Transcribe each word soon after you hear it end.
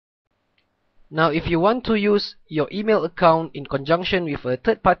Now if you want to use your email account in conjunction with a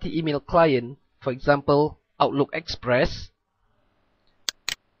third-party email client, for example Outlook Express,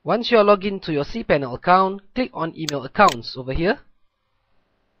 once you are logged into your CPANEL account, click on email accounts over here.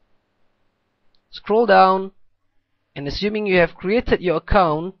 Scroll down, and assuming you have created your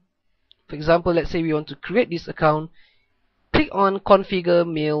account, for example, let's say we want to create this account, click on configure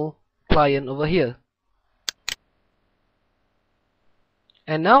mail client over here.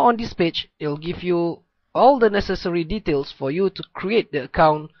 And now on this page, it will give you all the necessary details for you to create the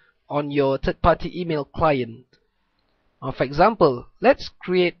account on your third-party email client. Now, for example, let's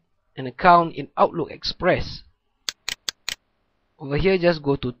create an account in Outlook Express. Over here, just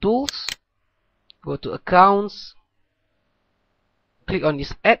go to Tools, go to Accounts, click on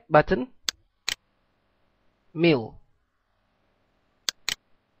this Add button, Mail.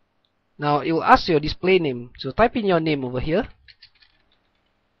 Now, it will ask your display name, so type in your name over here.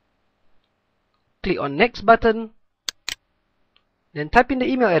 Click on Next button, then type in the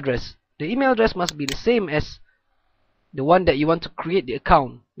email address. The email address must be the same as the one that you want to create the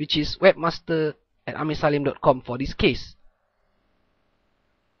account, which is webmaster@amisalim.com for this case.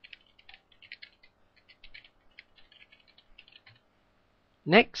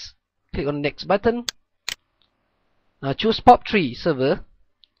 Next, click on Next button. Now choose POP3 server,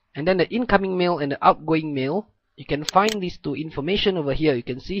 and then the incoming mail and the outgoing mail. You can find these two information over here. You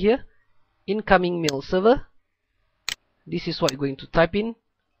can see here, incoming mail server. This is what you're going to type in,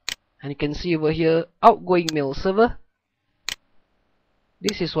 and you can see over here, outgoing mail server.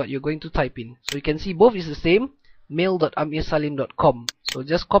 This is what you're going to type in. So you can see both is the same, mail.amirsalim.com. So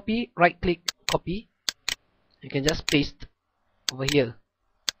just copy, right click, copy. You can just paste over here.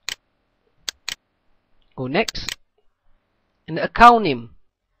 Go next. And the account name.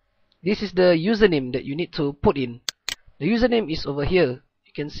 This is the username that you need to put in. The username is over here.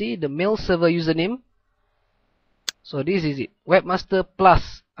 You can see the mail server username. So this is it. Webmaster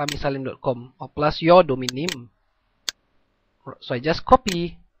plus amisalim.com, or plus your domain name. So I just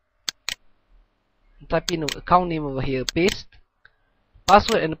copy and type in the account name over here, paste,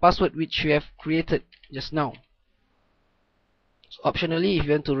 password and the password which you have created just now. So optionally, if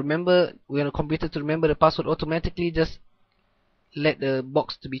you want to remember, we want a computer to remember the password automatically, just let the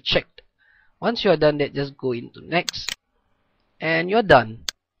box to be checked. Once you are done that, just go into next, and you're done.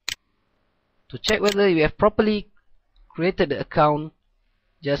 To check whether you have properly created the account,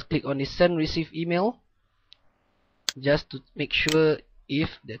 just click on the send receive email, just to make sure if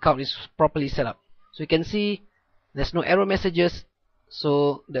the account is properly set up. So you can see there's no error messages,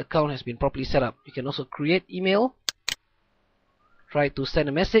 so the account has been properly set up. You can also create email, try to send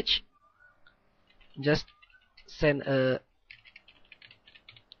a message, just send a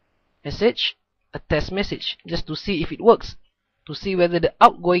message, a test message, just to see if it works, to see whether the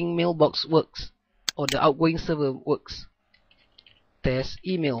outgoing mailbox works or the outgoing server works. Test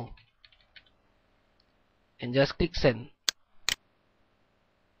email, and just click send.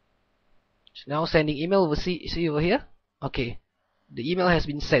 So now sending email, see over here. Okay, the email has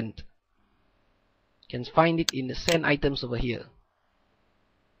been sent. You can find it in the send items over here.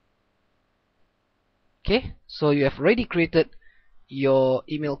 Okay, so you have already created your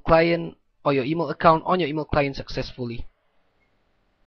email client or your email account on your email client successfully.